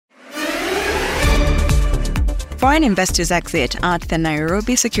Foreign investors' exit at the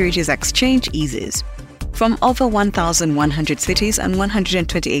Nairobi Securities Exchange eases. From over 1,100 cities and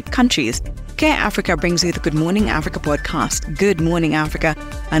 128 countries, Care Africa brings you the Good Morning Africa podcast. Good morning, Africa,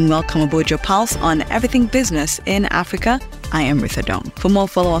 and welcome aboard your pulse on everything business in Africa. I am Ritha Dong. For more,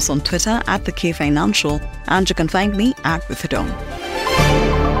 follow us on Twitter at The K Financial, and you can find me at Ritha Dong.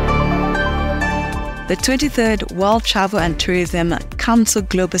 The 23rd World Travel and Tourism Council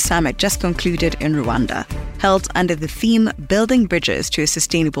Global Summit just concluded in Rwanda. Held under the theme Building Bridges to a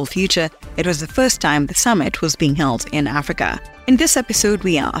Sustainable Future, it was the first time the summit was being held in Africa. In this episode,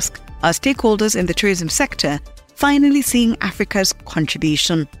 we ask, are stakeholders in the tourism sector finally seeing Africa's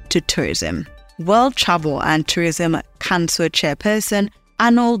contribution to tourism? World Travel and Tourism Council Chairperson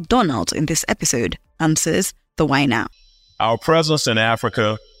Arnold Donald in this episode answers the why now. Our presence in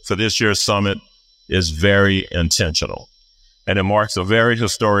Africa for this year's summit is very intentional, and it marks a very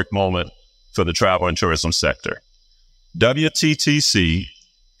historic moment for the travel and tourism sector. WTTC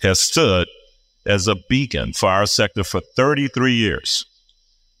has stood as a beacon for our sector for 33 years,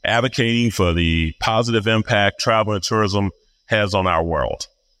 advocating for the positive impact travel and tourism has on our world,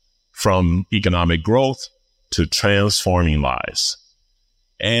 from economic growth to transforming lives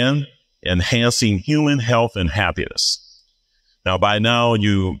and enhancing human health and happiness. Now, by now,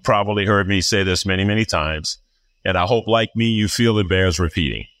 you probably heard me say this many, many times, and I hope, like me, you feel it bears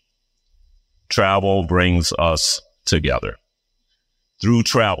repeating. Travel brings us together. Through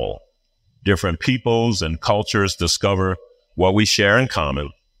travel, different peoples and cultures discover what we share in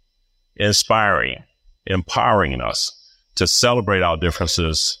common, inspiring, empowering us to celebrate our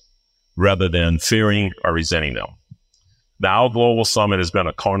differences rather than fearing or resenting them. Now, our Global Summit has been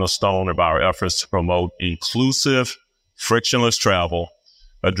a cornerstone of our efforts to promote inclusive, frictionless travel,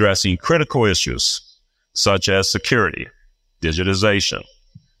 addressing critical issues such as security, digitization,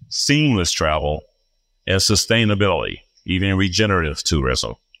 seamless travel, and sustainability, even regenerative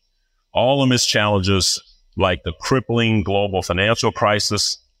tourism. All amidst challenges like the crippling global financial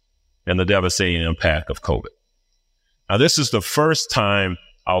crisis and the devastating impact of COVID. Now, this is the first time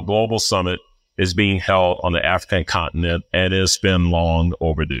our Global Summit is being held on the African continent, and it's been long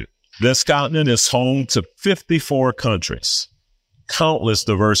overdue. This continent is home to 54 countries, countless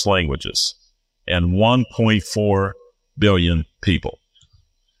diverse languages, and 1.4 billion people.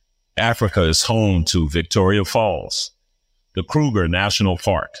 Africa is home to Victoria Falls, the Kruger National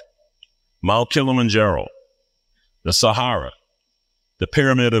Park, Mount Kilimanjaro, the Sahara, the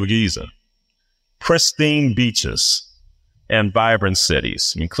Pyramid of Giza, pristine beaches, and vibrant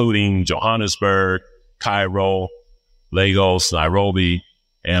cities, including Johannesburg, Cairo, Lagos, Nairobi,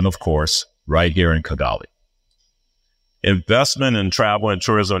 and of course, right here in Kigali. Investment in travel and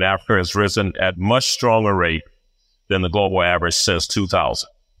tourism in Africa has risen at much stronger rate than the global average since 2000.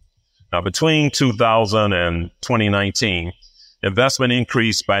 Now, between 2000 and 2019, investment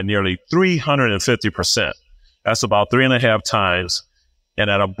increased by nearly 350%. That's about 3.5 times, and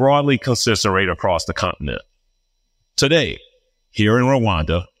at a broadly consistent rate across the continent. Today, here in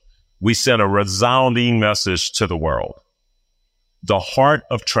Rwanda, we send a resounding message to the world. The heart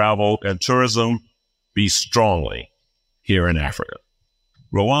of travel and tourism beats strongly here in Africa.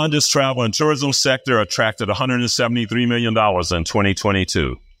 Rwanda's travel and tourism sector attracted $173 million in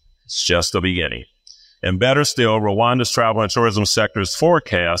 2022. It's just the beginning. And better still, Rwanda's travel and tourism sector is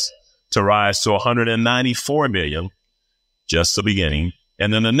forecast to rise to $194 million, just the beginning.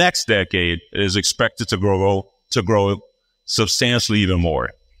 And in the next decade, it is expected to grow substantially even more.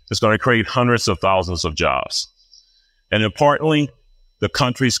 It's going to create hundreds of thousands of jobs. And importantly, the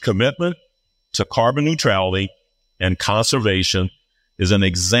country's commitment to carbon neutrality and conservation is an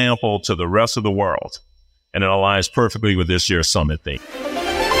example to the rest of the world, and it aligns perfectly with this year's summit theme.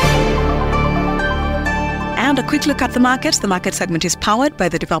 And a quick look at the markets. The market segment is powered by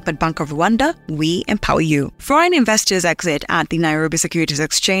the Development Bank of Rwanda. We empower you. Foreign investors' exit at the Nairobi Securities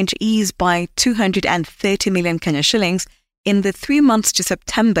Exchange eased by 230 million Kenya shillings in the 3 months to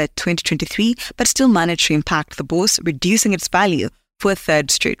September 2023, but still managed to impact the bourse, reducing its value for a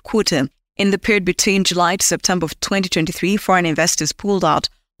third straight quarter. In the period between July to September of 2023, foreign investors pulled out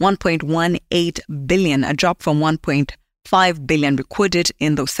 1.18 billion, a drop from 1.5 billion recorded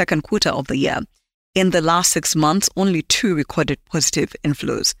in the second quarter of the year. In the last 6 months, only 2 recorded positive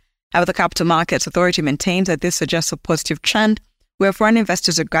inflows. However, the Capital Markets Authority maintains that this suggests a positive trend where foreign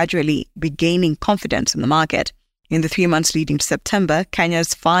investors are gradually regaining confidence in the market. In the 3 months leading to September,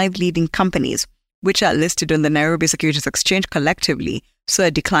 Kenya's 5 leading companies, which are listed on the Nairobi Securities Exchange, collectively saw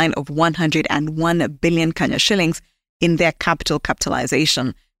a decline of 101 billion Kenya shillings in their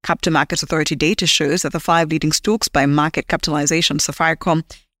capitalization. Capital Markets Authority data shows that the 5 leading stocks by market capitalization, Safaricom,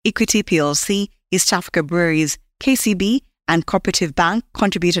 Equity PLC, East Africa Breweries, KCB and Cooperative Bank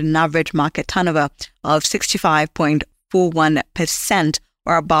contributed an average market turnover of 65.41%,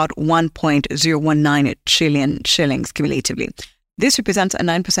 or about 1.019 trillion shillings cumulatively. This represents a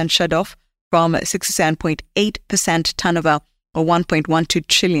 9% shed-off from 67.8% turnover, or 1.12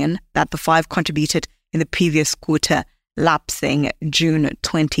 trillion, that the five contributed in the previous quarter, lapsing June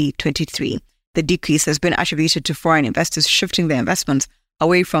 2023. The decrease has been attributed to foreign investors shifting their investments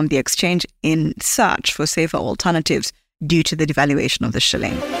away from the exchange in search for safer alternatives due to the devaluation of the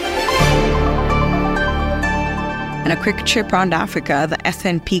shilling. And a quick trip around Africa, the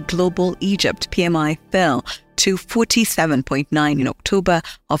S&P Global Egypt PMI fell to 47.9 in October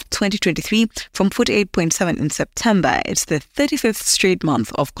of 2023 from 48.7 in September. It's the 35th straight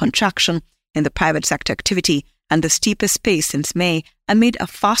month of contraction in the private sector activity and the steepest pace since May, amid a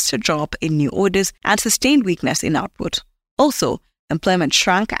faster drop in new orders and sustained weakness in output. Also, employment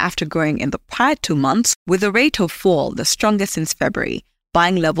shrank after growing in the prior 2 months, with a rate of fall the strongest since February.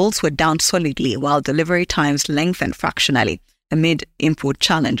 Buying levels were down solidly, while delivery times lengthened fractionally amid import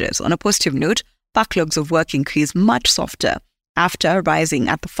challenges. On a positive note, backlogs of work increased much softer after rising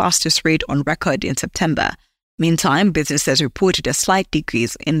at the fastest rate on record in September. Meantime, businesses reported a slight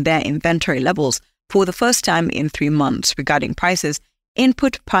decrease in their inventory levels for the first time in 3 months. Regarding prices,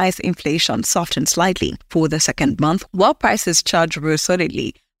 input price inflation softened slightly for the second month, while prices charged rose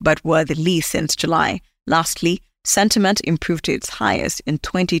solidly but were the least since July. Lastly, sentiment improved to its highest in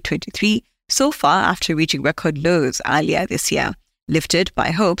 2023 so far after reaching record lows earlier this year, lifted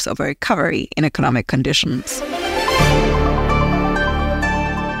by hopes of a recovery in economic conditions.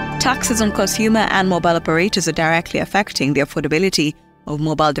 Taxes on consumer and mobile operators are directly affecting the affordability of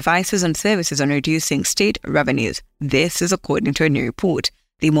mobile devices and services and reducing state revenues. This is according to a new report.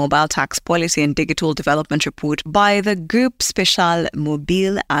 The Mobile Tax Policy and Digital Development Report by the Groupe Spéciale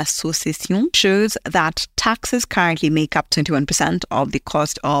Mobile Association shows that taxes currently make up 21% of the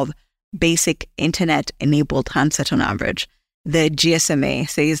cost of basic internet-enabled handset on average. The GSMA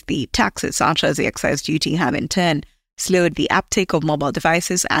says the taxes, such as the excise duty, have in turn slowed the uptake of mobile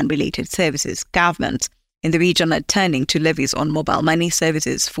devices and related services. Governments in the region are turning to levies on mobile money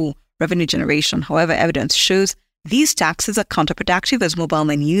services for revenue generation. However, evidence shows these taxes are counterproductive as mobile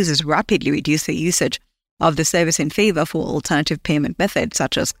money users rapidly reduce their usage of the service in favor for alternative payment methods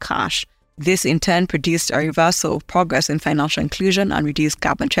such as cash. This in turn produced a reversal of progress in financial inclusion and reduced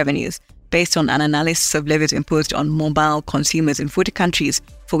government revenues. Based on an analysis of levies imposed on mobile consumers in 40 countries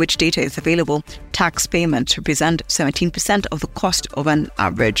for which data is available, tax payments represent 17% of the cost of an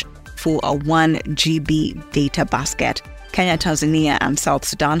average for a 1 GB data basket. Kenya, Tanzania and South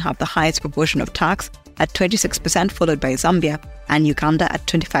Sudan have the highest proportion of tax at 26%, followed by Zambia and Uganda at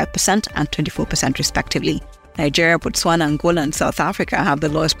 25% and 24% respectively. Nigeria, Botswana, Angola and South Africa have the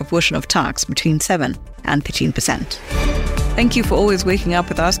lowest proportion of tax, between 7 and 13%. Thank you for always waking up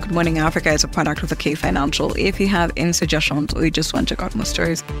with us. Good Morning Africa is a product of the K Financial. If you have any suggestions or you just want to check out more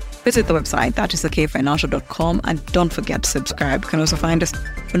stories, visit the website, that is thekfinancial.com, and don't forget to subscribe. You can also find us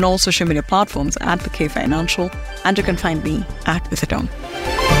on all social media platforms at the K Financial, and you can find me at Visitong.